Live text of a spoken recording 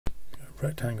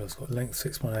rectangle's got length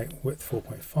 6.8, width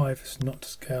 4.5. It's not to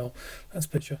scale. That's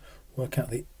picture. Work out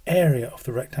the area of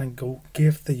the rectangle.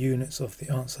 Give the units of the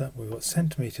answer. We've got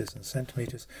centimetres and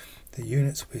centimetres. The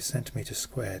units will be centimetres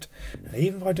squared. And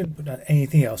even if I didn't put down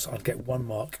anything else, I'd get 1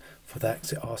 mark for that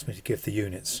because it asked me to give the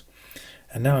units.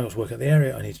 And now I've got to work out the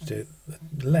area. I need to do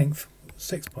the length,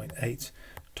 6.8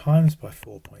 times by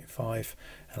 4.5,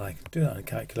 and I can do that on a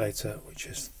calculator, which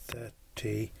is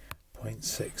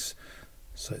 30.6.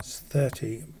 So it's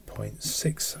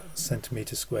 30.6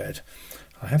 centimetres squared.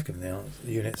 I have given the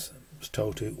units. I was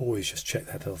told to always just check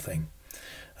that little thing.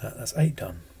 That's 8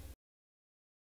 done.